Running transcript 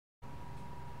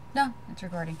No, it's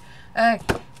recording.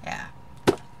 Yeah.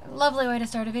 Lovely way to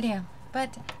start a video.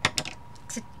 But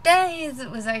today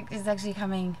is actually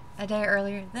coming a day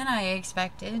earlier than I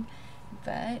expected.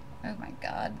 But, oh my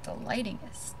god, the lighting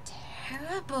is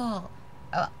terrible.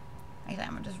 Oh,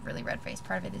 I'm just really red-faced.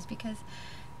 Part of it is because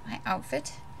my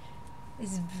outfit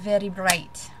is very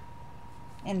bright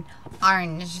and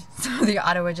orange, so the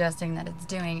auto-adjusting that it's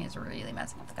doing is really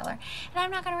messing up the color. And I'm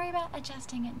not going to worry about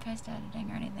adjusting it in post-editing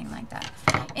or anything like that.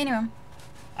 Anyway,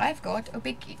 I've got a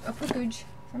package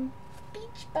from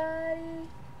Beachbody.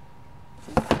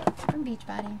 From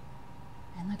Beachbody.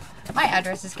 And look, my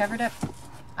address is covered up.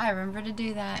 I remember to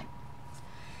do that.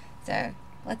 So,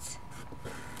 let's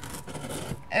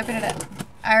open it up.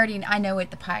 I know what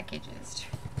the package is.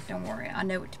 Don't worry, I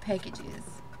know what the package is.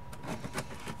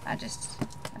 I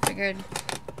figured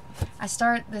I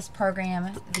start this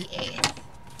program the 8th.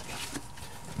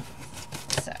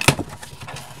 So,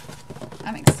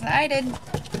 I'm excited.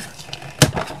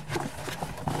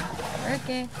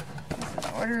 Okay, this is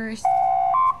the orders.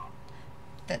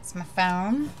 That's my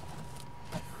phone.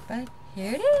 But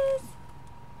here it is.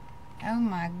 Oh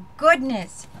my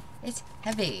goodness. It's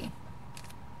heavy.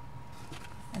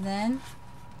 And then,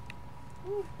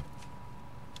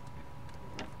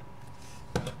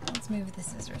 let's move the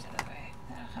scissors out of the way.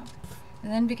 That'll help.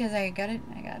 And then because I got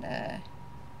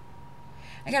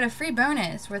a free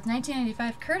bonus worth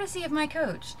 $19.95 courtesy of my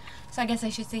coach. So I guess I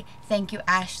should say thank you,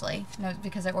 Ashley. No,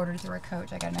 because I ordered through a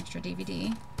coach, I got an extra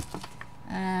DVD.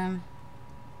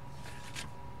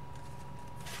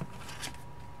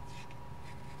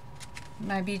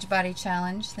 My Beachbody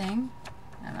challenge thing.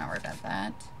 I'm not worried about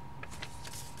that.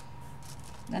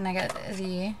 Then I got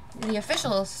the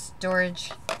official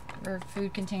storage or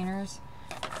food containers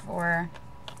for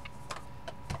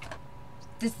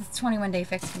this is 21-day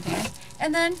fix containers.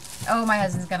 And then, oh, my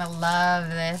husband's gonna love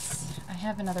this. I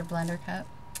have another blender cup.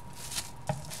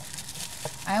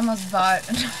 I almost bought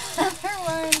another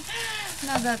one. And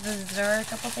I was at the store a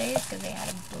couple days because they had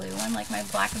a blue one, like my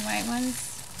black and white ones.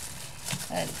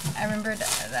 But I remembered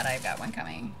that I got one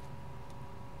coming.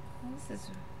 This is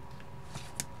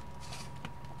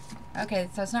okay.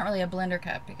 So it's not really a blender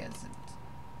cup because it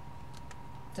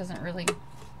doesn't really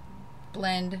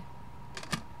blend.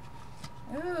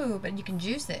 Ooh, but you can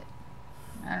juice it.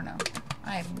 I don't know.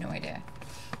 I have no idea.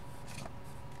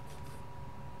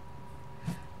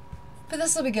 But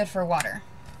this will be good for water.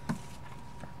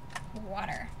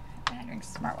 Water. I drink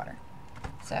smart water.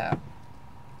 So.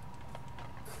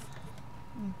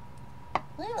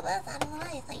 Look at this out of the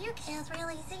way so you can't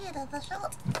really see it in the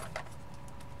shot.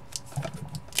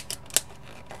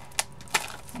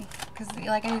 Because,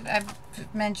 like I've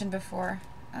mentioned before.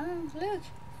 Oh, look.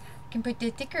 You can put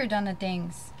the thicker on the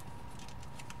things.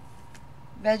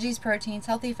 Veggies, proteins,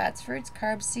 healthy fats, fruits,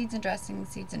 carbs, seeds and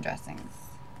dressings,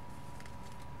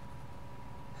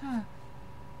 Huh.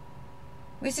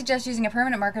 We suggest using a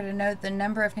permanent marker to note the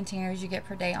number of containers you get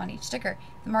per day on each sticker.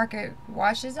 The marker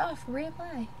washes off,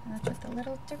 reapply. And that's what the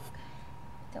little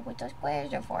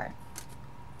squares are for.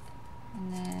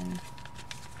 And then,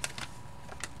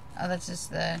 oh, that's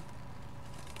just the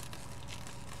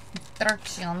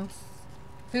instructions.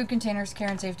 Food containers, care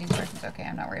and safety instructions. Okay,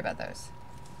 I'm not worried about those.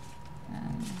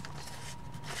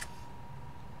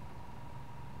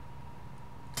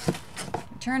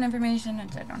 Return information,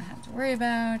 which I don't have to worry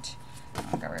about. I'm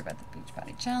not going to worry about the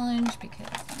Beachbody challenge because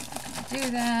I'm not going to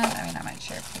do that. I mean, I might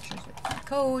share pictures with my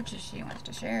coach if she wants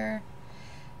to share.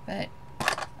 But,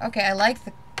 okay, I like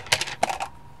the...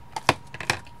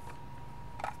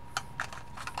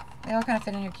 They all kind of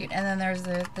fit in here cute. And then there's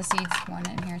the seeds one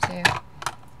in here too.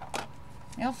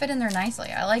 They all fit in there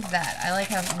nicely. I like that. I like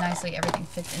how nicely everything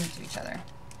fits into each other.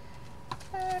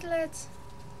 But let's...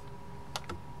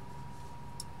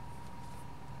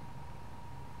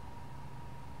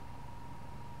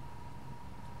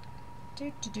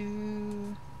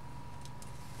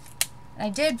 I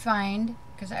did find,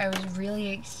 because I was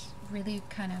really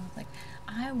kind of like,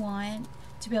 I want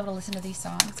to be able to listen to these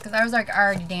songs, because I was like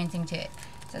already dancing to it.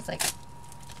 So it's like,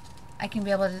 I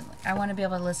want to be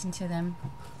able to listen to them.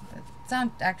 It's not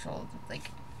actual,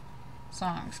 like,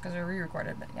 songs, because they're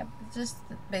re-recorded, but yep, it's just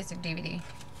the basic DVD.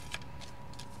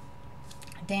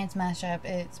 Dance mashup.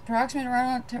 It's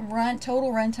approximate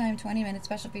total runtime 20 minutes,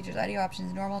 special features, audio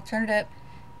options, normal, turn it up,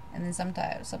 and then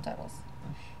subtitles.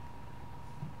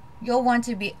 You'll want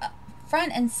to be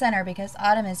front and center because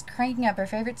Autumn is cranking up her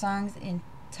favorite songs in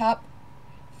top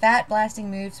fat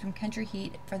blasting moves from Country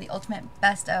Heat for the ultimate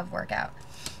best of workout.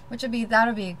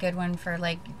 That'll be a good one for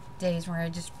like days where I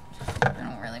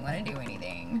don't really want to do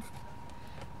anything.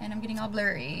 And I'm getting all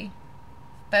blurry.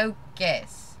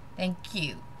 Focus. Thank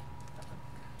you.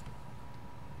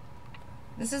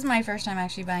 This is my first time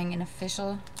actually buying an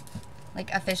official,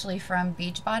 like officially from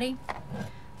Beachbody.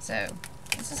 So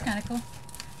this is kind of cool.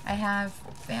 I have,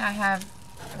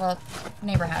 well,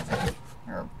 neighbor has it,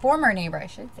 or former neighbor I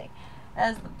should say,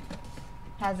 has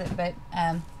it, but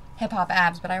Hip Hop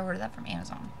Abs, but I ordered that from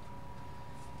Amazon.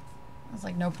 There's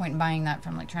like no point in buying that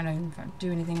from like trying to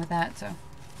do anything with that, so.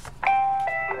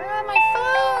 My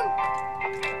phone!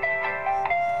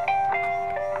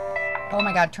 Oh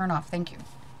my god, turn off, thank you.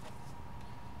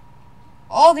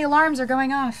 All the alarms are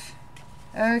going off.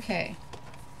 Okay.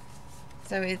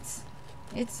 So it's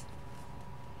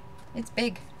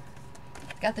big.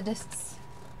 It's got the discs.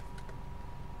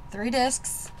 3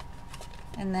 discs.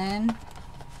 And then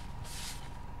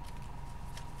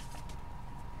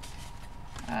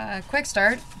quick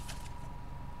start.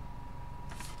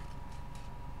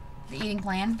 The eating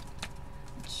plan.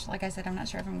 Which, like I said, I'm not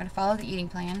sure if I'm going to follow the eating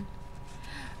plan.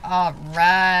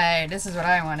 Alright. This is what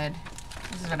I wanted.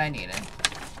 This is what I needed.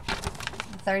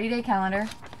 30-day calendar.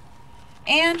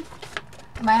 And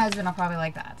my husband will probably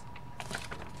like that.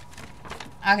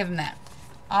 I'll give him that.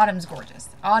 Autumn's gorgeous.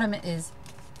 Autumn is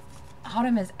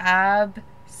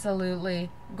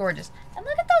absolutely gorgeous. And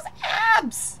look at those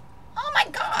abs! Oh my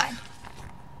god!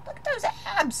 Look at those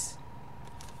abs!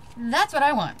 That's what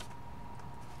I want.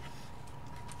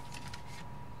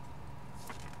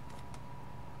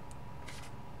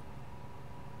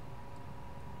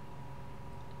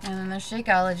 And then there's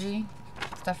Shakeology.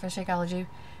 Stuff for Shakeology.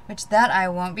 Which that I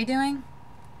won't be doing.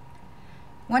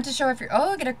 Want to show if you're...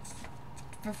 Oh, get a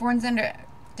performance under...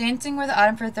 Dancing with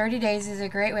Autumn for 30 days is a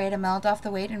great way to melt off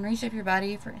the weight and reshape your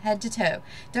body from head to toe.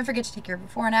 Don't forget to take your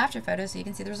before and after photos so you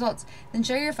can see the results. Then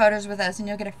share your photos with us and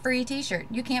you'll get a free t-shirt.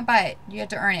 You can't buy it. You have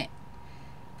to earn it.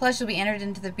 Plus, you'll be entered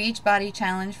into the Beachbody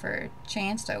Challenge for a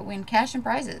chance to win cash and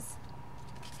prizes.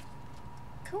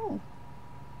 Cool.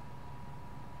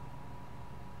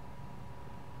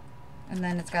 And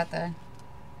then it's got the...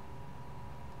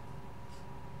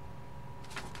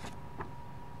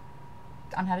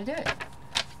 on how to do it.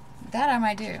 That I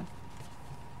might do.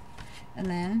 And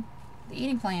then the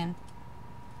eating plan.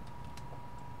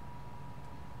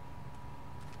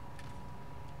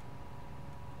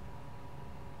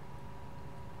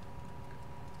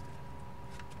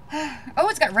 Oh,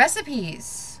 it's got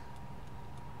recipes.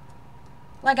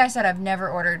 Like I said, I've never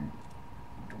ordered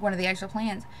one of the actual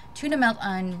plans. Tuna melt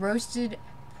on roasted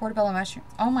portobello mushroom.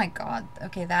 Oh my god.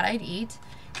 Okay, that I'd eat.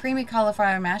 Creamy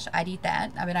cauliflower mash. I'd eat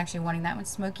that. I've been actually wanting that one.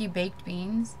 Smoky baked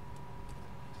beans.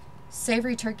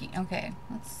 Savory turkey. Okay,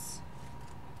 let's...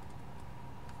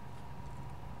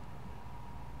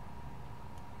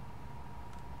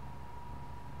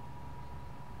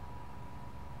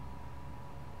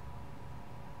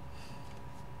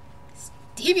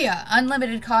 Stevia.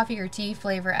 Unlimited coffee or tea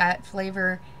flavor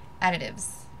additives.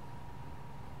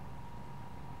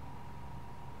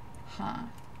 Huh.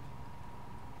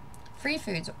 Free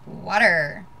foods.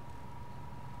 Water.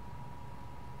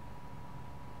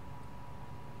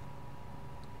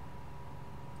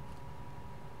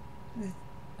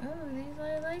 Oh, these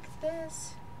I like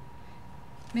this.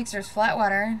 Mixers, flat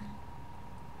water,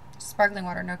 sparkling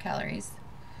water, no calories.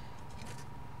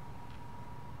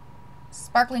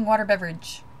 Sparkling water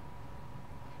beverage.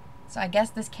 So I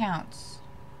guess this counts.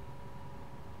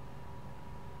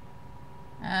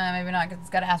 Maybe not because it's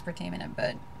got aspartame in it,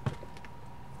 but...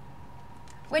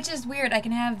 Which is weird. I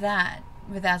can have that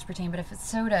with aspartame, but if it's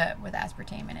soda with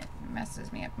aspartame in it, it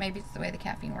messes me up. Maybe it's the way the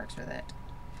caffeine works with it.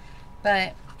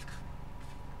 But...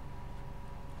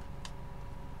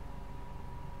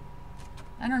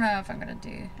 I don't know if I'm gonna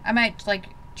do... I might, like,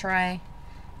 try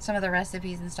some of the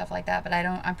recipes and stuff like that, but I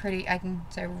can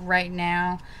say right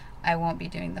now, I won't be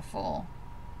doing the full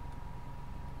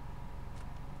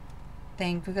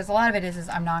thing, because a lot of it is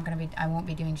I won't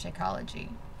be doing Shakeology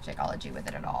with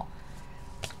it at all.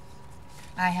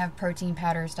 I have protein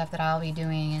powder stuff that I'll be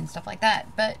doing and stuff like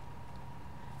that, but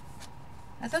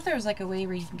I thought there was, like, a way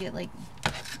where you can get, like,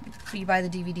 you buy the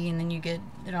DVD and then you get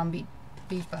it on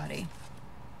Beachbody.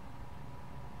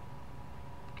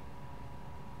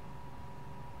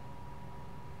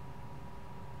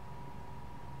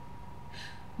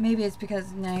 Maybe it's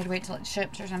because now you have to wait till it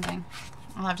ships or something.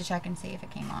 I'll have to check and see if it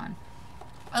came on.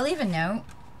 I'll leave a note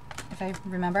if I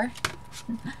remember.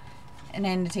 An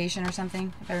annotation or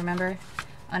something if I remember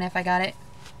on if I got it.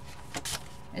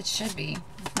 It should be.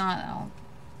 If not, I'll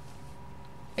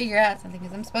figure out something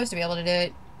because I'm supposed to be able to do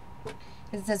it.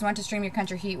 Because it says want to stream your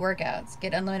Country Heat workouts.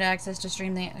 Get unlimited access to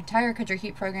stream the entire Country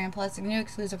Heat program plus new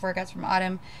exclusive workouts from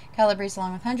Autumn Calabrese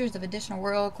along with hundreds of additional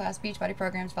world-class Beachbody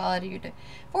programs valued you to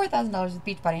 $4,000 with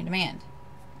Beachbody on demand.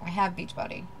 I have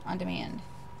Beachbody on demand.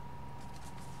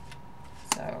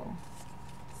 So So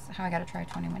that's how I gotta try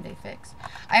 21 Day Fix.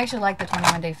 I actually like the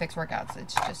 21 Day Fix workouts.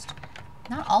 It's just,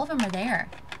 not all of them are there.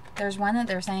 There's one that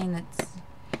they're saying that's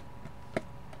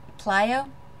plyo,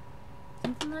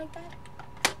 something like that,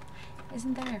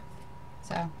 isn't there?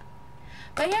 So,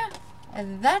 but yeah,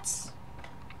 that's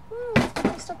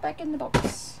stuff back in the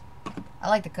box. I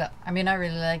like the cup. I mean, I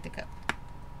really like the cup.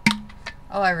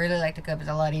 Oh, I really like the cup. It's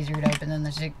a lot easier to open than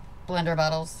the Shake blender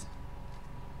bottles.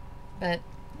 But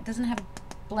it doesn't have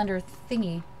a blender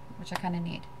thingy, which I kind of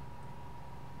need.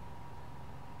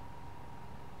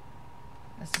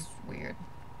 This is weird.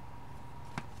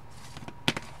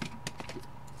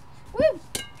 Woo!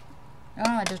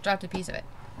 Oh, I just dropped a piece of it.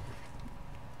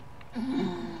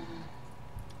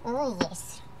 Oh,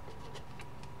 yes.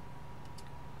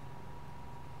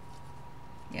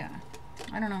 Yeah.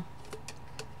 I don't know.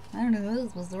 I don't know how this is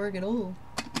supposed to work at all.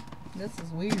 This is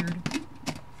weird.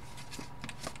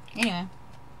 Anyway.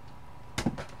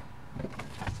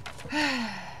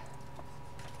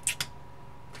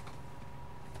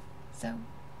 So,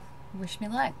 wish me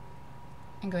luck.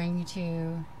 I'm going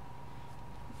to...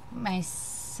 My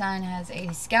son has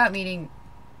a scout meeting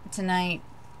tonight,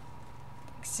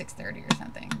 like 6:30 or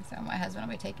something. So my husband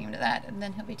will be taking him to that, and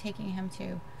then he'll be taking him to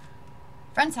a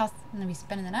friend's house, and they'll be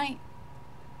spending the night.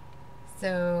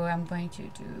 So I'm going to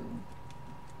do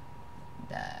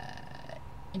the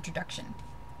introduction.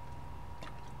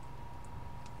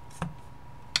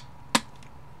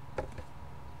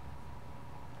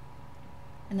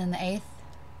 And then the 8th,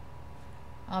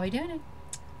 I'll be doing it.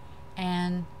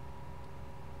 And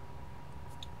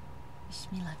wish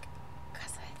me luck,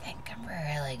 because I think I'm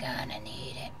really gonna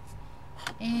need it.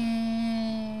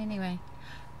 Anyway,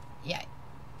 yeah,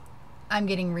 I'm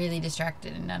getting really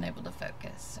distracted and unable to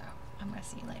focus, so I'm gonna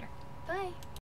see you later. Bye.